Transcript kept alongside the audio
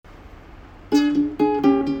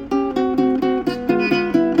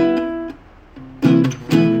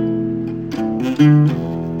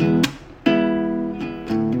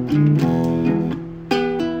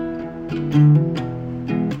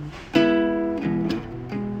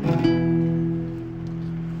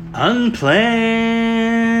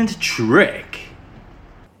Unplanned Trek.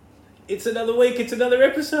 It's another week, it's another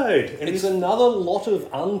episode. And it's another lot of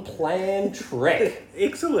unplanned Trek.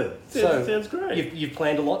 Excellent. Sounds great. You've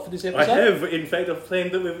planned a lot for this I episode? have. In fact, I've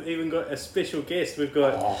planned that we've even got a special guest. We've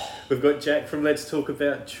got Jack from Let's Talk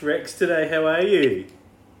About Treks today. How are you?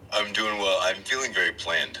 I'm doing well. I'm feeling very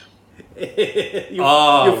planned.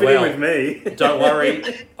 You're fitting with me. Don't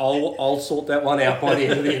worry, I'll sort that one out by the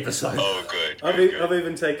end of the episode. Oh, good. I've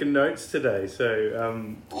even taken notes today, so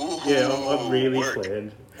I'm really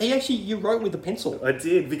planned. Hey, actually, you wrote with a pencil. I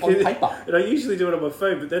did because on paper. And I usually do it on my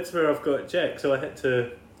phone, but that's where I've got Jack, so I had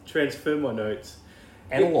to transfer my notes.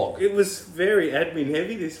 Analog. It was very admin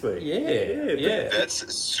heavy this week. Yeah.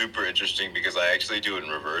 That's super interesting because I actually do it in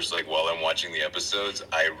reverse. Like while I'm watching the episodes,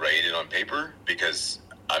 I write it on paper because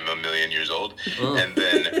I'm a million years old. And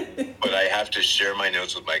then, but I have to share my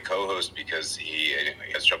notes with my co-host because he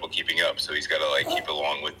has trouble keeping up. So he's got to keep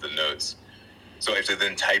along with the notes. So I have to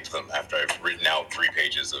then type them after I've written out 3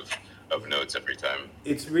 pages of notes every time.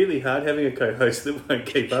 It's really hard having a co-host that won't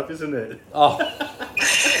keep up, isn't it? Oh.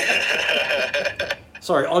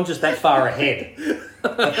 Sorry, I'm just that far ahead.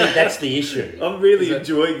 I think that's the issue. I'm really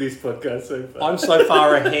enjoying this podcast so far. I'm so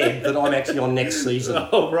far ahead that I'm actually on next season.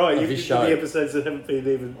 Oh, right. Of You've this got show. the episodes that haven't been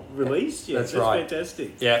even released yet. That's right.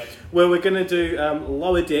 Fantastic. Yeah. Well, we're going to do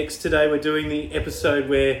Lower Decks today. We're doing the episode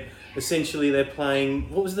where essentially they're playing...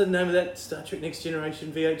 What was the name of that Star Trek Next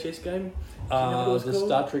Generation VHS game? Do you know what it was The called?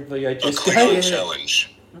 Star Trek A VHS Klingon game.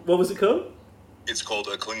 challenge. What was it called? It's called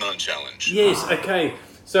a Klingon challenge. Yes, okay.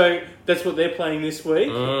 So that's what they're playing this week.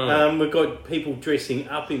 We've got people dressing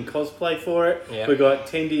up in cosplay for it. Yep. We've got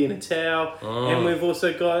Tendi in a towel. And we've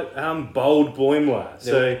also got Bold Boimler.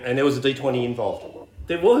 And there was a D20 involved.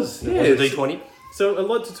 There was, There was a D20. So a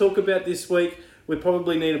lot to talk about this week. We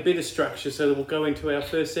probably need a bit of structure so that we'll go into our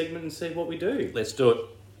first segment and see what we do. Let's do it.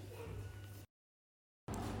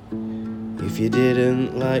 If you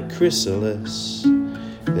didn't like Chrysalis,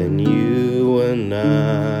 then you were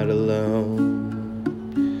not alone.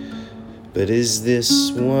 But is this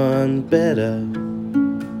one better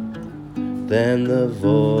than the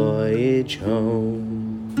voyage home?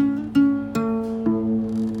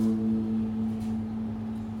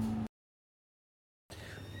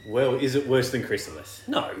 Well, is it worse than Chrysalis?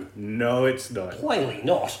 No, No, it's not. plainly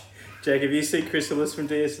not. Jake, have you seen Chrysalis from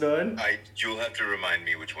DS9? You'll have to remind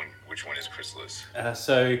me which one is Chrysalis. A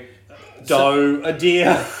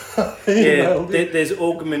deer. There's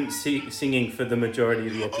augment singing for the majority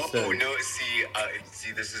of the episode. Oh, no, see,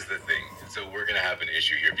 this is the thing. So we're going to have an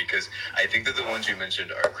issue here because I think that the ones you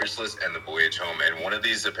mentioned are Chrysalis and the Voyage Home, and one of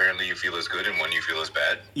these apparently you feel is good and one you feel is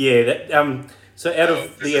bad. Yeah, so out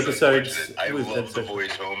of the episodes... I love the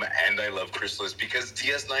Voyage Home and I love Chrysalis because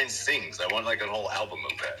DS9 sings. I want a whole album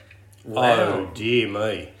of that. Wow. Oh, dear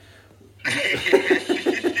me.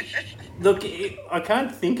 Look, I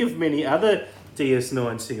can't think of many other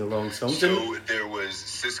DS9 sing-along songs. So there was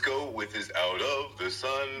Cisco with his Out of the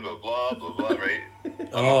Sun, blah, blah, blah, blah, right?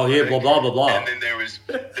 Oh, yeah, blah, blah, blah, blah. And then there was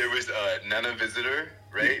Nana Visitor,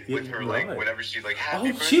 right? With her, whenever she's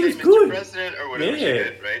happy birthday, she was Mr. good. President, or whatever she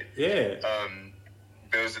did, right? Yeah.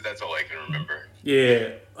 That's all I can remember.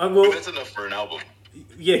 Yeah. But that's enough for an album.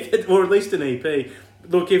 Yeah, or at least an EP.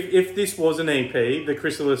 Look, if this was an EP, the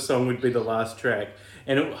Chrysalis song would be the last track.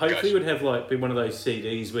 And it hopefully would have be one of those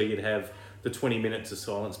CDs where you'd have the 20 minutes of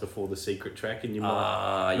silence before the secret track and you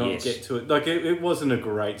might not get to it. It wasn't a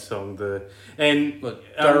great song. Do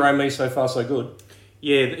re mi, so far so good.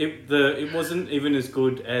 Yeah, it wasn't even as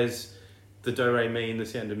good as the Do Re Mi in The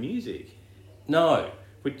Sound of Music. No.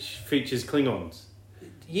 Which features Klingons.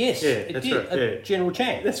 Yes, it that's did. right, yeah. General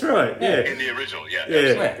Chang. That's right, yeah. In the original, yeah.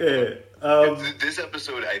 Yeah. This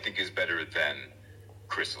episode, I think, is better than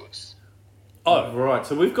Chrysalis. Oh, right.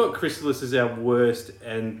 So we've got Chrysalis as our worst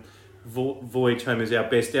and Voyage Home as our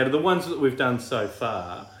best out of the ones that we've done so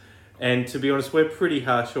far. And to be honest, we're pretty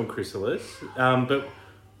harsh on Chrysalis. But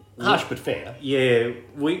harsh but fair. Yeah,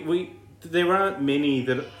 there aren't many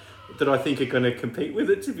that I think are going to compete with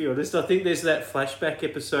it, to be honest. I think there's that flashback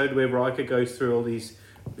episode where Riker goes through all these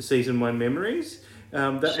season 1 memories.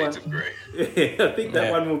 Shades of Grey. Yeah, I think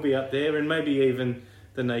that one will be up there, and maybe even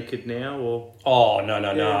The Naked Now. Or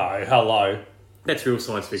no. Hello. That's real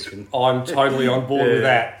science fiction. I'm totally on board with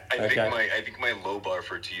that. I think my low bar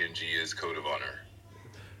for TNG is Code of Honor.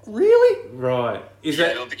 Really? Right. Is I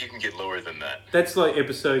that don't think you can get lower than that. that's like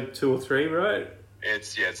episode 2 or 3, right?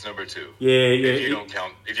 It's number 2. Yeah, yeah. If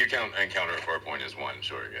you count Encounter at Farpoint as 1,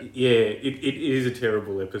 sure, yeah. Yeah, it is a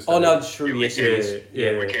terrible episode. Oh no, it's true. Yeah, Yes, it is.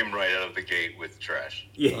 Yeah. We came right out of the gate with trash.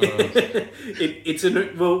 Yeah, it's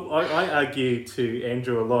an well. I argue to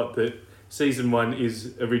Andrew a lot that season 1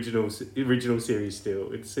 is original series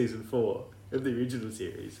still. It's season 4 of the original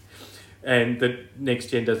series, and that Next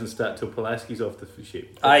Gen doesn't start till Pulaski's off the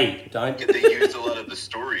ship. Hey, don't. Yeah, they used a lot of the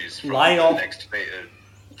stories from Lay the off. next phase.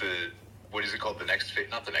 What is it called? The next phase?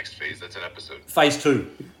 Not the next phase. That's an episode. Phase 2.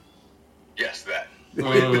 Yes, that. The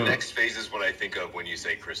next phase is what I think of when you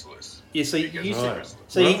say Chrysalis. Yeah, so Because you it's Right. Chrysalis.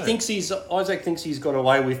 So Right. he thinks Isaac thinks he's got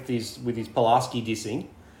away with his Pulaski dissing.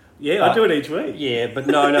 Yeah, I do it each week. Yeah, but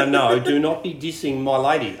no, do not be dissing my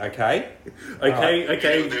lady, okay?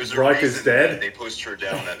 Okay, There's a Riker's reason that dad. they pushed her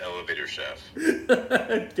down that elevator shaft.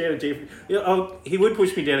 Down a Jeffrey. Yeah, he would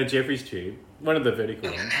push me down a Jeffrey's tube. One of the vertical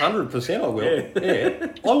ones. 100% I will. Yeah. Yeah.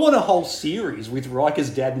 I want a whole series with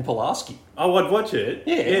Riker's dad and Pulaski. Oh, I'd watch it.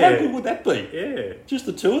 Yeah, how good would that be? Yeah. Just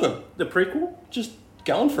the two of them, The prequel? just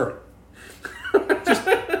going for it.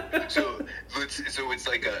 So it's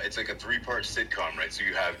like a 3-part sitcom, right? So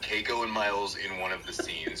you have Keiko and Miles in one of the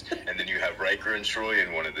scenes, and then you have Riker and Troy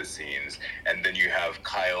in one of the scenes, and then you have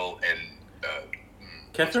Kyle and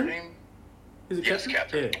Catherine? What's her name? Is it Yes,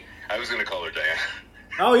 Catherine? Catherine. I was gonna call her Diana. Yeah.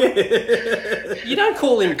 Oh, yeah. You don't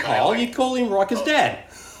call him Kyle, you call him Riker's dad.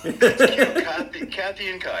 Kathy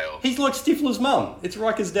and Kyle. He's like Stifler's mum. It's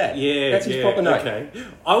Riker's dad. Yeah, That's his yeah, proper name. Okay.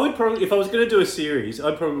 I would probably, if I was going to do a series,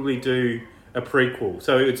 I'd probably do a prequel.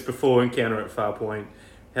 So it's before Encounter at Farpoint,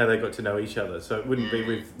 how they got to know each other. So it wouldn't be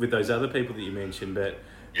with those other people that you mentioned, but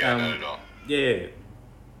Yeah, not at all. yeah.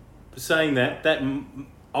 Saying that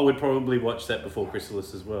I would probably watch that before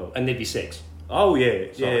Chrysalis as well. And there'd be sex. Oh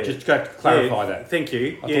yeah, Sorry, yeah. just to clarify Yeah, that. Thank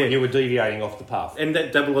you. I thought you were deviating off the path. And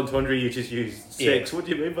that double entendre you just used, sex. Yeah. What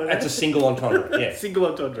do you mean by that? That's a single entendre, yeah. Single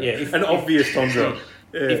entendre. Yeah, if- An obvious entendre.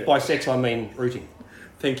 Yeah. If by sex I mean rooting.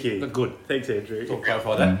 Thank you. But good. Thanks, Andrew. I'll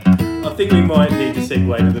clarify that. I think we might need to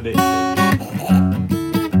segue to the next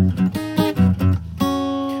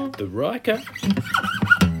thing. The Riker.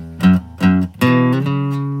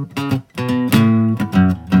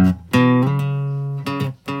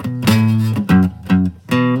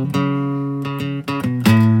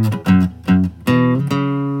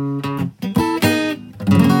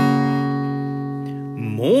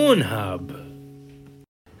 Mornhub.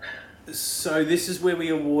 So this is where we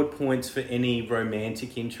award points for any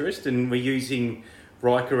romantic interest, and we're using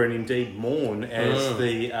Riker and indeed Morn as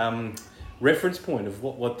the reference point of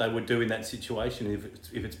what they would do in that situation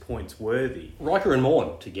if it's points worthy. Riker and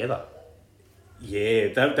Morn together. Yeah,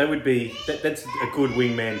 that would be that's a good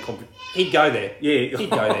wingman. He'd go there. Yeah, He'd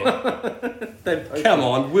go there. They'd Come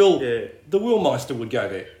on, Will. Yeah. The Willmeister would go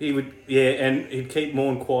there. He would, yeah, and he'd keep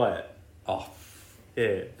Morn quiet. Oh,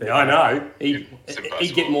 Yeah, I know. He'd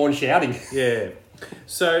impossible. get Morn shouting. Yeah.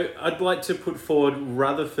 So I'd like to put forward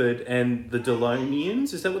Rutherford and the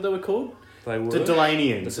Delanians. Is that what they were called? They were. The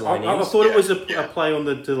Delanians. The Delanians. I thought it was Yeah. a play on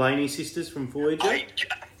the Delaney sisters from Voyager.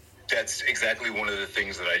 That's exactly one of the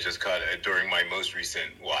things that I just caught during my most recent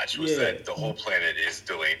watch was Yeah. that the whole planet is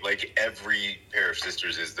Delaney. Like every pair of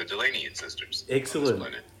sisters is the Delaney sisters. On Excellent. this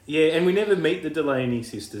planet. Yeah, and we never meet the Delaney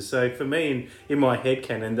sisters. So for me, in my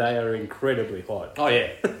headcanon, they are incredibly hot. Oh,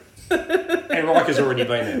 yeah. And Riker's already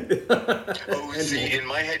been there. Oh, see, in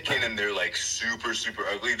my headcanon, they're like super, super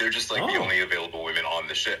ugly. They're just like the Oh. only available women on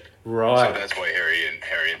the ship. Right. So that's why Harry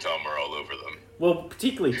and Tom are all over them. Well,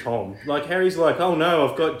 particularly Tom. Like, Harry's like, oh no,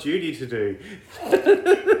 I've got duty to do.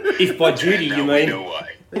 If by duty And you now we mean... know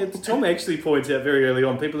why. Tom actually points out very early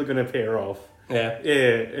on, people are going to pair off. Yeah. Yeah,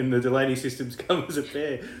 and the Delaney systems come as a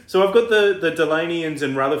pair. So I've got the Delanians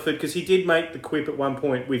and Rutherford, because he did make the quip at one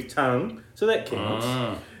point with tongue, so that counts.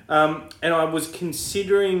 And I was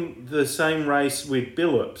considering the same race with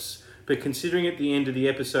Billups, but considering at the end of the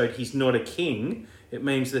episode he's not a king, it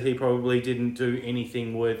means that he probably didn't do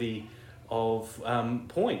anything worthy of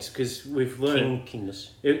points, because we've learned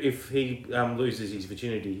Kingness. if he loses his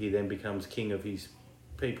virginity, he then becomes king of his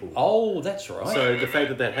people. Oh, that's right. So the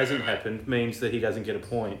fact that hasn't happened means that he doesn't get a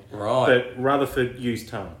point. Right. But Rutherford used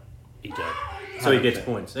tongue, He did. so he gets 100%.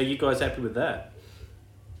 points. Are you guys happy with that?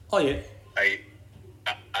 Oh, yeah.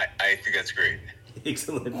 I think that's great.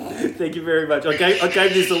 Excellent. Thank you very much. I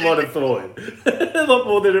gave this a lot of thought, a lot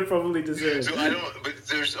more than it probably deserves. So I don't. But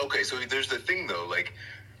there's okay. So there's the thing though. Like,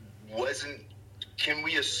 can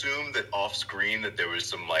we assume that off screen that there was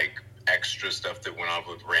some like extra stuff that went on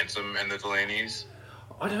with Ransom and the Delaneys?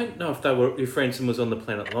 I don't know if Ransom was on the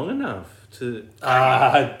planet long enough to.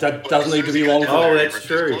 That doesn't need to be long. Oh, Larry that's ripped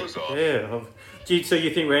his true. clothes off. Yeah. So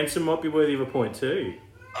you think Ransom might be worthy of a point too?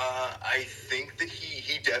 I think that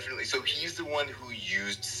he definitely. So he's the one who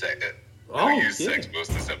used sex. Yeah. Sex most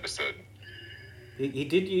of this episode. He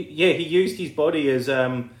did. He used his body as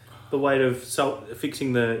the way of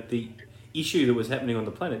fixing the issue that was happening on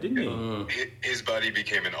the planet, didn't he? His body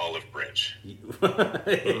became an olive branch.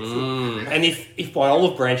 And if by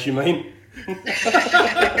olive branch you mean...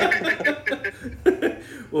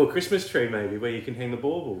 Well, a Christmas tree maybe, where you can hang the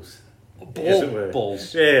baubles. As it were.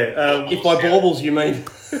 Balls. Yeah. If by baubles you mean...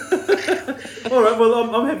 All right.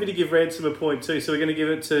 Well, I'm happy to give Ransom a point too. So we're going to give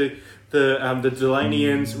it to the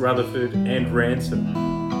Delanians, Rutherford, and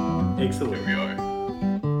Ransom. Excellent. Here we are.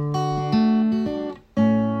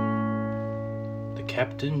 The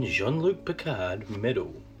Captain Jean-Luc Picard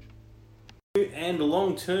Medal. And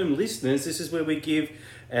long-term listeners, this is where we give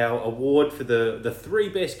our award for the three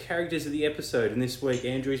best characters of the episode. And this week,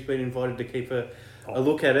 Andrew's been invited to keep a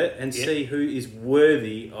look at it and see who is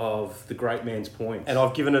worthy of the great man's point. And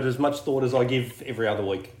I've given it as much thought as I give every other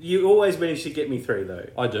week. You always manage to get me through, though.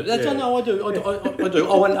 I do. No, I do. I do.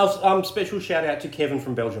 Oh, and special shout out to Kevin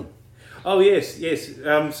from Belgium. Oh, yes.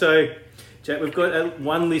 So, Jack, we've got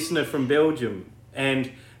one listener from Belgium,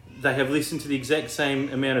 and they have listened to the exact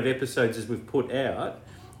same amount of episodes as we've put out.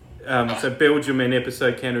 So Belgium and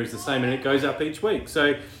episode counter is the same, and it goes up each week.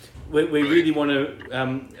 So we really want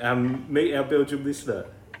to meet our Belgium listener.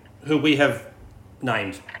 Who we have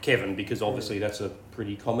named Kevin, because obviously that's a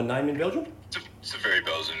pretty common name in Belgium. It's a very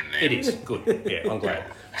Belgian name. It is. Good. Yeah, I'm glad.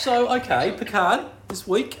 So, okay, Picard, this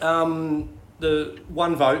week, the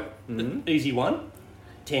one vote, the easy one,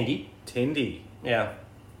 Tendi. Now,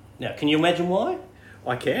 can you imagine why?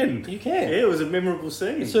 I can. You can. Yeah, it was a memorable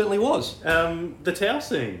scene. It certainly was. The towel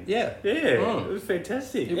scene. Yeah. It was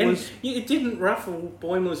fantastic. It didn't ruffle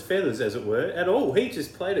Boimler's feathers, as it were, at all. He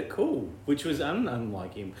just played it cool, which was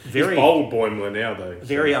unlike him. Very He's bold Boimler now, though.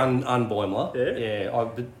 Very un-Boimler. Yeah.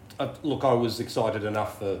 Look, I was excited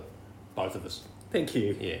enough for both of us. Thank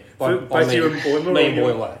you. Yeah. Both you and Boimler? Me and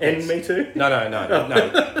Boimler. And me too? No.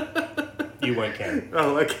 You weren't counting.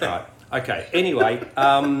 Oh, okay. Right. Okay. Anyway,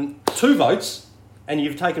 2 votes, and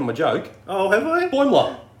you've taken my joke. Oh, have I?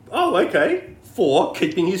 Boimler. Oh, okay. For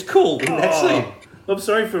keeping his cool in that scene. I'm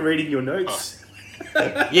sorry for reading your notes.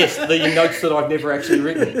 Yes, the notes that I've never actually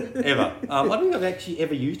written, ever. I don't think I've actually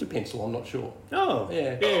ever used a pencil, I'm not sure. Oh,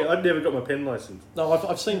 Yeah. I'd never got my pen license. No,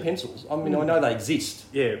 I've seen pencils. I mean, I know they exist.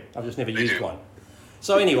 Yeah. I've just never They used do. one.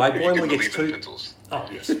 So anyway, You can Boimler gets believe in 2... pencils. Oh,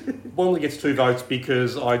 yes. Boimler gets 2 votes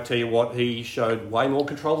because I tell you what, he showed way more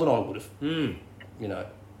control than I would have. You know,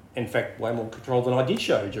 in fact, way more control than I did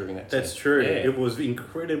show during that. That's scene. true. Yeah. It was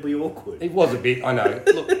incredibly awkward. It was a bit. I know.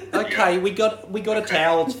 Look, okay, we got a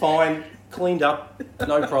towel. It's fine, cleaned up,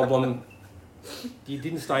 no problem. It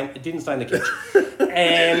didn't stain the kitchen.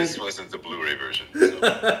 And This wasn't the Blu-ray version. So.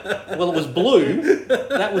 well, it was blue.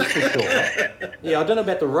 That was for sure. Yeah, I don't know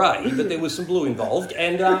about the ray, but there was some blue involved.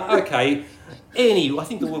 And okay, I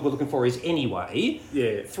think the word we're looking for is anyway.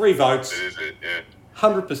 Yeah. 3 votes. That is it, yeah.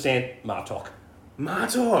 100% Martok.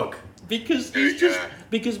 Martok! Because Yeah.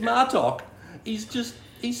 because Martok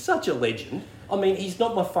he's such a legend. I mean, he's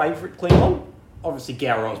not my favourite Klingon. Obviously,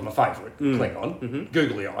 Gowron's my favourite Klingon.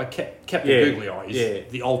 Googly Eye, Captain Googly Eye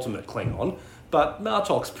is the ultimate Klingon. But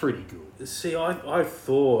Martok's pretty good. See, I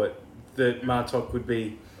thought that Martok would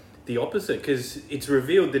be the opposite because it's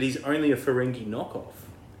revealed that he's only a Ferengi knockoff.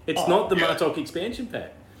 It's not the Martok expansion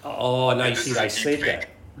pack. Oh, no, you This see, is they a said deep that. fake.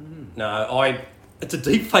 No, it's a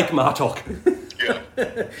deep fake Martok. Yeah.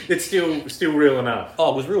 It's still real enough.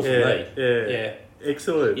 Oh, it was real for me. Yeah.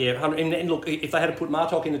 Excellent. Yeah, and look, if they had to put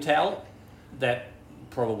Martok in the towel, that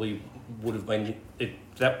probably would have been it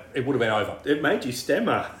would have been over. It made you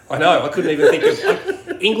stammer. I know, I couldn't even think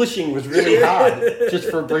of Englishing was really hard just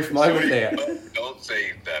for a brief moment there. Don't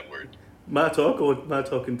say that word. Martok or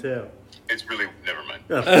Martok and Tau? It's really, never mind.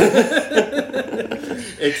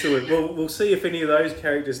 Excellent. Well, we'll see if any of those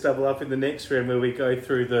characters double up in the next round where we go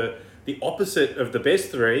through the opposite of the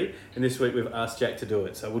best 3. And this week we've asked Jack to do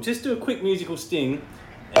it. So we'll just do a quick musical sting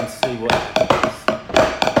and see what happens.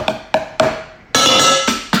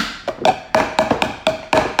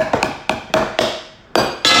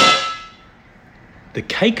 The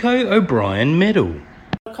Keiko O'Brien Medal.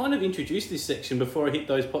 I kind of introduced this section before I hit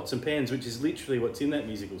those pots and pans, which is literally what's in that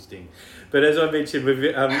musical sting. But as I mentioned,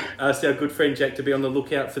 we've asked our good friend Jack to be on the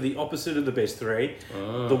lookout for the opposite of the best 3,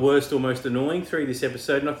 the worst or most annoying 3 this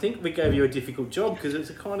episode. And I think we gave you a difficult job because it's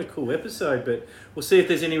a kind of cool episode. But we'll see if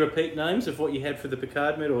there's any repeat names of what you had for the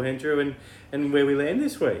Picard medal, Andrew, and where we land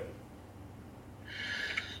this week.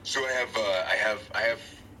 So I've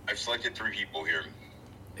selected 3 people here,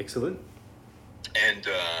 Excellent. and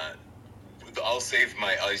I'll save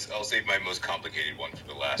my most complicated one for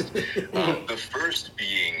the last. The first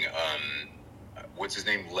being what's his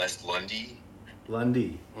name, Les Lundy.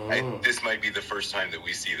 Lundy. This might be the first time that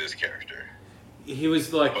we see this character. He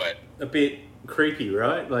was like a bit creepy,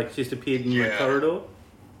 right? Like just appeared in the corridor.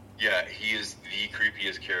 Yeah, he is the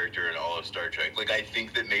creepiest character in all of Star Trek. Like, I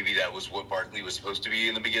think that maybe that was what Barclay was supposed to be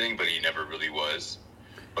in the beginning, but he never really was.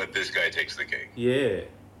 But this guy takes the cake. Yeah,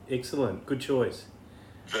 excellent. Good choice.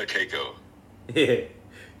 The Keiko. Yeah,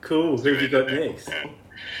 cool. Who have you got next?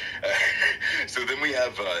 So then we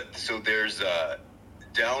have, there's,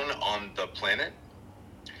 down on the planet,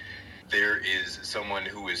 there is someone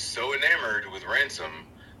who is so enamored with Ransom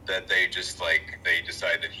that they decide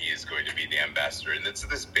that he is going to be the ambassador, and it's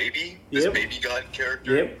this baby god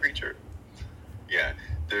character creature. Yeah,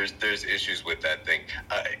 there's issues with that thing.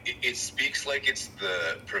 It speaks like it's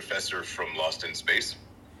the professor from Lost in Space.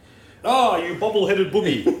 Oh, you bobble-headed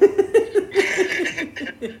booby.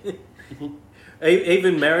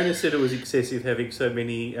 Even Mariner said it was excessive having so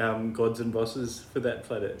many gods and bosses for that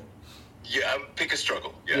planet. Yeah, pick a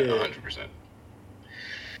struggle. Yeah, 100%.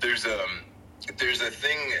 There's a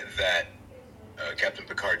thing that Captain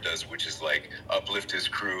Picard does, which is like uplift his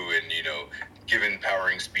crew and, give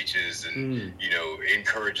empowering speeches and,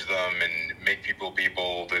 encourage them and make people be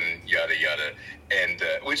bold and yada yada. And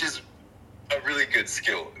which is a really good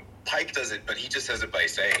skill. Pike does it, but he just says it by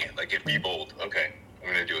saying it. Like, be bold. Okay,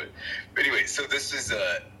 I'm going to do it. But anyway, so this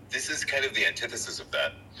is kind of the antithesis of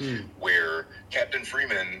that, where Captain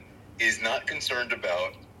Freeman is not concerned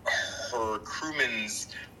about her crewmen's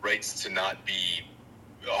rights to not be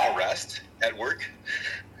harassed at work.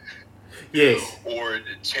 Yes. Or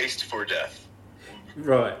chased for death.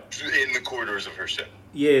 Right. In the corridors of her ship.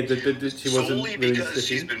 Yeah, she wasn't solely because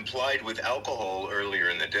she's been plied with alcohol earlier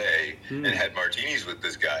in the day and had martinis with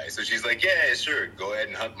this guy. So she's like, yeah, sure, go ahead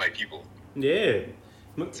and hunt my people. Yeah.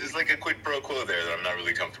 It's like a quid pro quo there that I'm not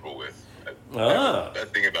really comfortable with. That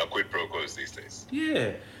thing about quid pro quos these days.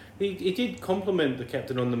 Yeah. He did compliment the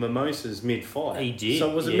captain on the mimosas mid-fight. He did,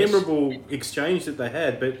 so it was a memorable exchange that they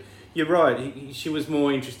had. But you're right, she was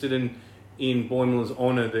more interested in Boimler's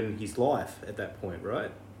honour than his life at that point,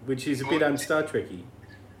 right? Which is a bit un-Star Trek-y.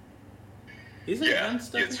 Isn't it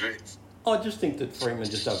un-Star Trek? I just think that Freeman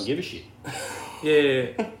just doesn't give a shit.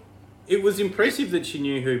 Yeah. It was impressive that she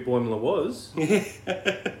knew who Boimler was.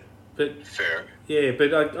 But fair. Yeah,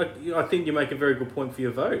 but I think you make a very good point for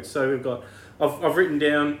your vote. So we've got... I've written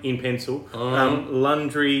down in pencil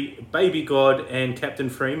Lundry, Baby God, and Captain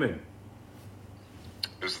Freeman.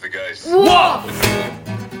 Those are the guys. What?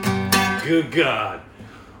 Good God.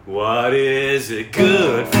 What is it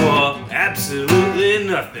good for? Absolutely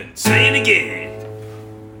nothing. Say it again.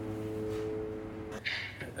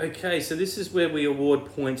 Okay, so this is where we award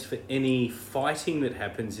points for any fighting that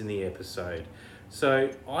happens in the episode. So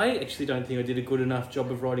I actually don't think I did a good enough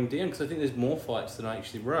job of writing down because I think there's more fights than I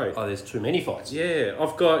actually wrote. Oh, there's too many fights. Yeah,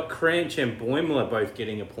 I've got Cranch and Boimler both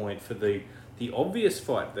getting a point for the obvious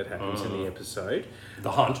fight that happens in the episode.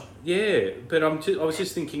 The hunt. Yeah, but I was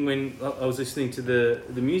just thinking when I was listening to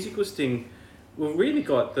the musical sting, we've really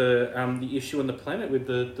got the issue on the planet with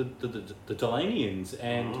the Delanians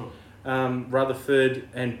and Rutherford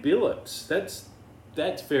and Billups.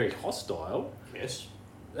 That's very hostile. Yes.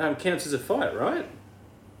 Counts as a fight, right?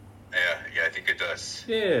 Yeah, I think it does.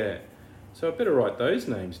 Yeah. So I better write those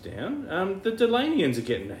names down. The Delanians are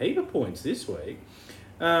getting a heap of points this week.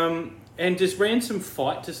 And does Ransom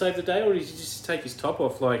fight to save the day, or does he just take his top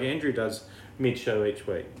off like Andrew does mid-show each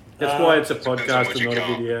week? That's why it's a podcast and not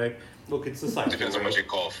a video. Look, it's the same. Depends on what you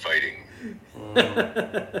call fighting.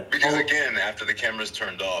 Because again, after the cameras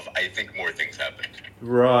turned off, I think more things happened.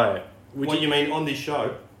 Right. What do you mean on this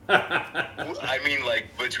show? I mean,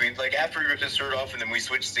 after we ripped his shirt off and then we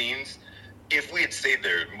switched scenes, if we had stayed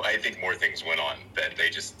there, I think more things went on that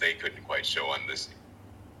they couldn't quite show on this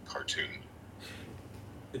cartoon.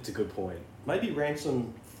 It's a good point. Maybe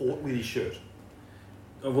Ransom fought with his shirt.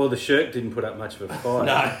 Well, the shirt didn't put up much of a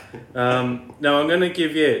fight. No, I'm going to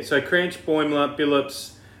give, so Cranch, Boimler,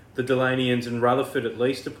 Billups, the Delanians and Rutherford at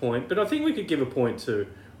least a point, but I think we could give a point to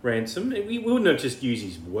Ransom. We wouldn't just use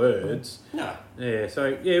his words. No. Yeah, so,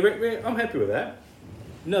 I'm happy with that.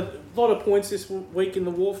 A lot of points this week in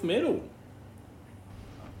the Worf medal.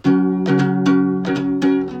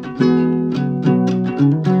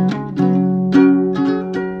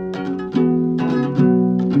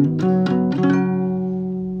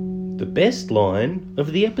 The best line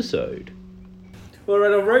of the episode. All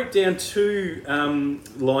right, I wrote down two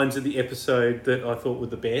lines of the episode that I thought were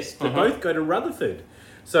the best. They both go to Rutherford.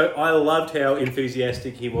 So I loved how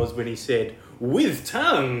enthusiastic he was when he said, with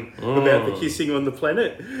tongue, about the kissing on the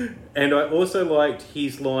planet. And I also liked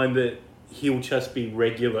his line that he'll just be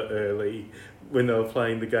regular early when they were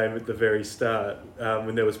playing the game at the very start,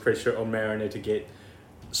 when there was pressure on Mariner to get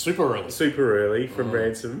super early from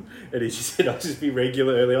Ransom. And he just said, I'll just be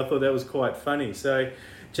regular early. I thought that was quite funny. So,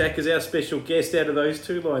 Jack, as our special guest, out of those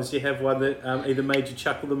two lines, do you have one that either made you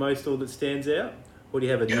chuckle the most or that stands out? Or do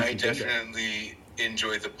you have a I definitely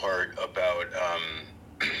enjoyed the part about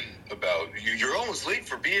you're almost late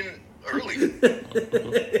for being early.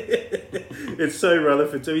 It's so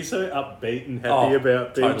Rutherford too. He's so upbeat and happy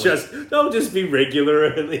about being I'll just be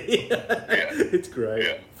regular early. It's great.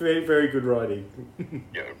 Yeah. Very, very good writing.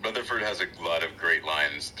 Yeah, Rutherford has a lot of great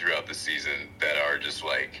lines throughout the season that are just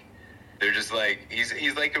like, they're just like,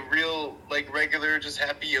 he's like a real, like, regular, just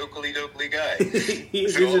happy, oakley-dokley guy. He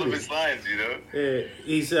is, all of his lines, you know? Yeah,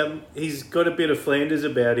 he's got a bit of Flanders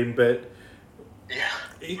about him, but... Yeah,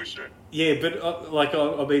 for sure. Yeah, but,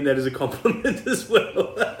 I mean that as a compliment as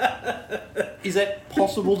well. Is that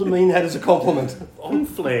possible to mean that as a compliment? On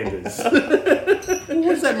Flanders. Well, what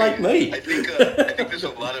does that make me? I think there's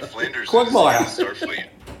a lot of Flanders Quagmire. in Starfleet.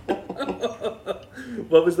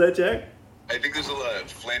 What was that, Jack? I think there's a lot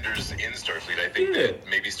of Flanders in Starfleet. I think that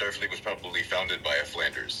maybe Starfleet was probably founded by a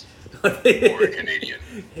Flanders. Or a Canadian.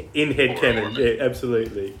 In headcanon, yeah,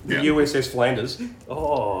 absolutely. The USS Flanders.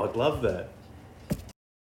 Oh, I'd love that.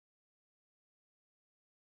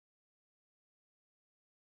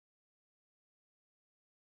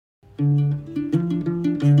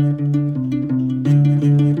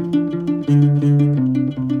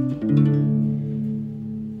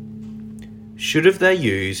 Should have they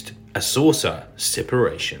used a saucer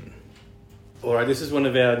separation? All right, this is one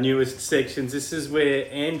of our newest sections. This is where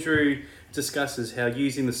Andrew discusses how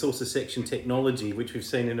using the saucer section technology, which we've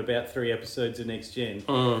seen in about 3 episodes of Next Gen,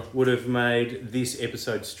 would have made this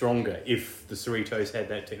episode stronger if the Cerritos had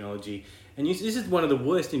that technology. And this is one of the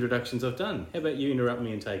worst introductions I've done. How about you interrupt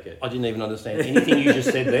me and take it? I didn't even understand anything you just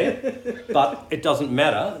said there, but it doesn't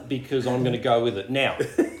matter because I'm going to go with it. Now,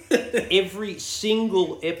 every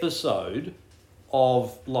single episode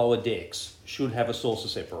of Lower Decks should have a saucer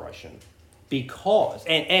separation because,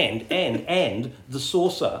 and the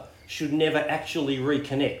saucer should never actually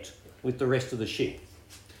reconnect with the rest of the ship.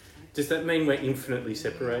 Does that mean we're infinitely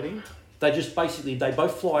separating? They just basically, they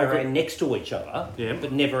both fly around next to each other,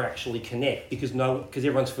 but never actually connect because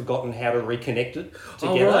everyone's forgotten how to reconnect it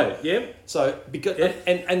together. Oh, right, yep. So,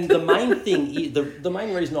 and the main thing, the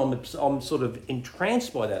main reason I'm sort of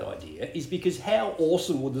entranced by that idea is because how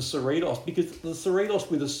awesome would the Cerritos, because the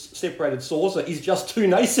Cerritos with a separated saucer is just 2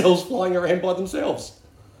 nacelles flying around by themselves.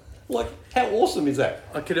 Like, how awesome is that?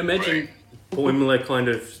 I could imagine Boimler kind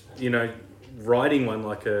of, riding one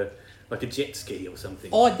like a jet ski or something.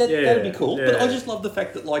 Oh, that'd be cool. Yeah. But I just love the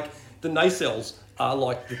fact that, like, the nacelles are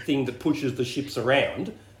like the thing that pushes the ships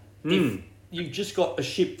around. If you've just got a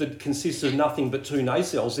ship that consists of nothing but 2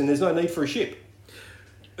 nacelles, then there's no need for a ship.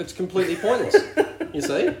 It's completely pointless, you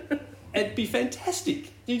see? It'd be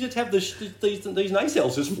fantastic. You just have these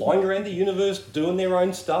nacelles just flying around the universe, doing their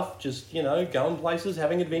own stuff, just, going places,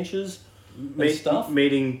 having adventures.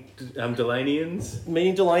 Meeting Delanians,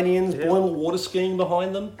 Boimler water skiing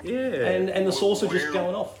behind them, and the saucer just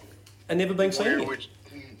going off and never being seen again.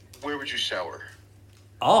 Where would you shower?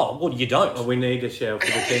 Oh, well, you don't. Oh, we need a shower for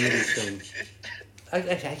the Kennedy scene.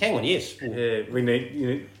 Hang on, yes. Yeah, we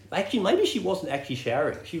need. Actually, maybe she wasn't actually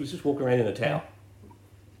showering. She was just walking around in a towel.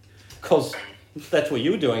 Because that's what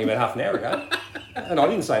you were doing about half an hour ago, and I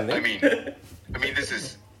didn't say anything. I mean, this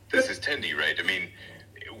is Tendi, right? I mean,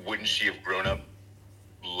 wouldn't she have grown up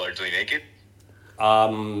largely naked? I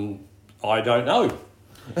don't know.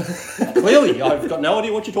 Clearly, I've got no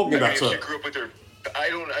idea what you're talking about, sir. She grew up with her. I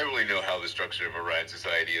don't really know how the structure of Orion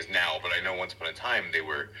society is now, but I know once upon a time they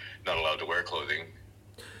were not allowed to wear clothing.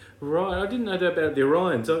 Right, I didn't know that about the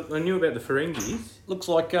Orions. I knew about the Ferengis. Looks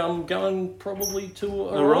like going probably to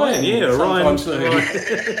Orion. Orion.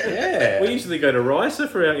 Yeah. We usually go to Risa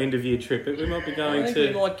for our end of year trip, but we might be going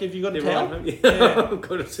to. Have you got a towel? I've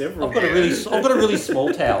got several. I've got a really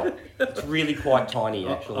small towel. It's really quite tiny,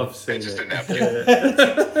 actually. I've seen it's just it. a napkin.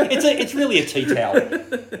 It's really a tea towel,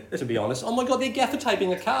 to be honest. Oh my god, they're gaffer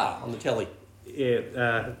taping a car on the telly.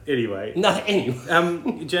 Yeah, anyway.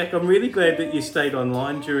 Anyway. Jack, I'm really glad that you stayed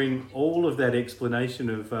online during all of that explanation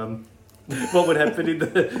of what would happen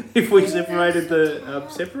if we separated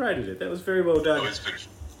it. That was very well done.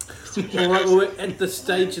 All right, well, we're at the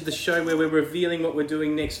stage of the show where we're revealing what we're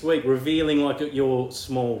doing next week. Revealing like at your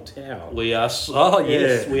small tower. We are. Oh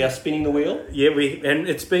yes, Yeah. we are spinning the wheel. Yeah, and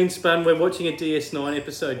it's been spun. We're watching a DS9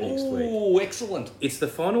 episode next week. Oh, excellent. It's the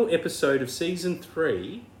final episode of season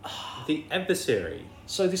 3, The Adversary.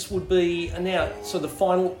 So this would be now. So the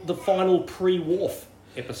final pre-Worf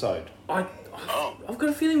episode. I've got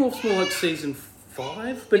a feeling Wolf's more like season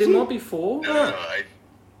 5, but it might be 4. No,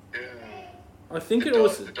 I think the it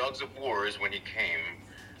was. The Dogs of War is when he came.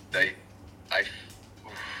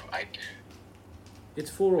 It's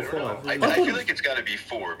 4 or I don't know. 5. I feel like it's got to be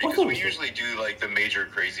 4 because we usually do like the major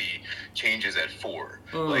crazy changes at 4.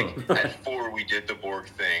 Like at 4 we did the Borg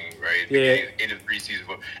thing, right? Yeah. End of 3 season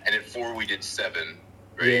 4, and at 4 we did 7,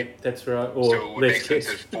 right? Yeah, that's right. Or So it makes sense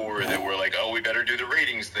at 4 that we're like, oh, we better do the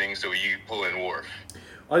ratings thing, so you pull in Worf.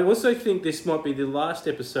 I also think this might be the last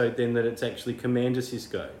episode then that it's actually Commander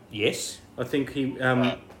Sisko. Yes. I think he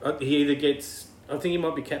either gets. I think he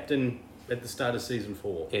might be captain at the start of season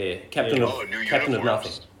 4. Yeah. Captain of new Captain of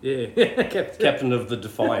nothing. uniforms. Yeah, Captain of the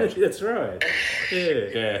Defiant. That's right.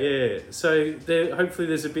 Yeah. So hopefully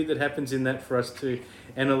there's a bit that happens in that for us to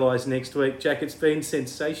analyse next week. Jack, it's been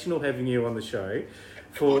sensational having you on the show.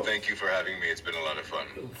 Well, thank you for having me. It's been a lot of fun.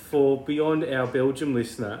 For beyond our Belgium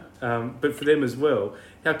listener, but for them as well,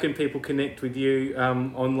 how can people connect with you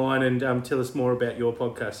online and tell us more about your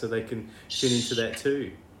podcast so they can tune into that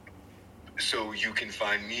too? So you can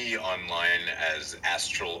find me online as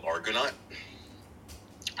Astral Argonaut.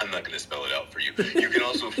 I'm not going to spell it out for you. You can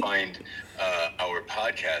also find our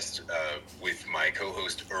podcast with my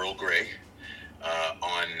co-host Earl Grey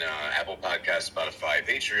on Apple Podcasts, Spotify,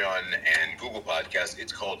 Patreon, and Google Podcasts.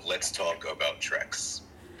 It's called Let's Talk About Treks.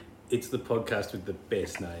 It's the podcast with the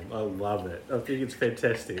best name. I love it. I think it's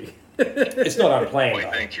fantastic. It's not unplanned. Wait,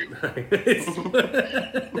 though. thank you.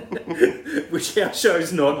 Which our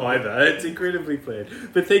show's not either. It's incredibly planned.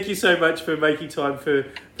 But thank you so much for making time for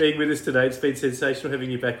being with us today. It's been sensational having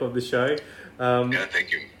you back on the show. Yeah,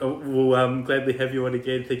 thank you. We'll gladly have you on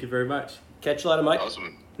again. Thank you very much. Catch you later, mate.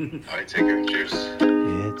 Awesome. All right, take care. Cheers.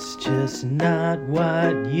 It's just not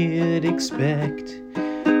what you'd expect.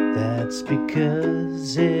 That's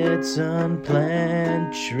because it's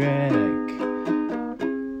Unplanned Trek.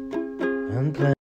 Unplanned.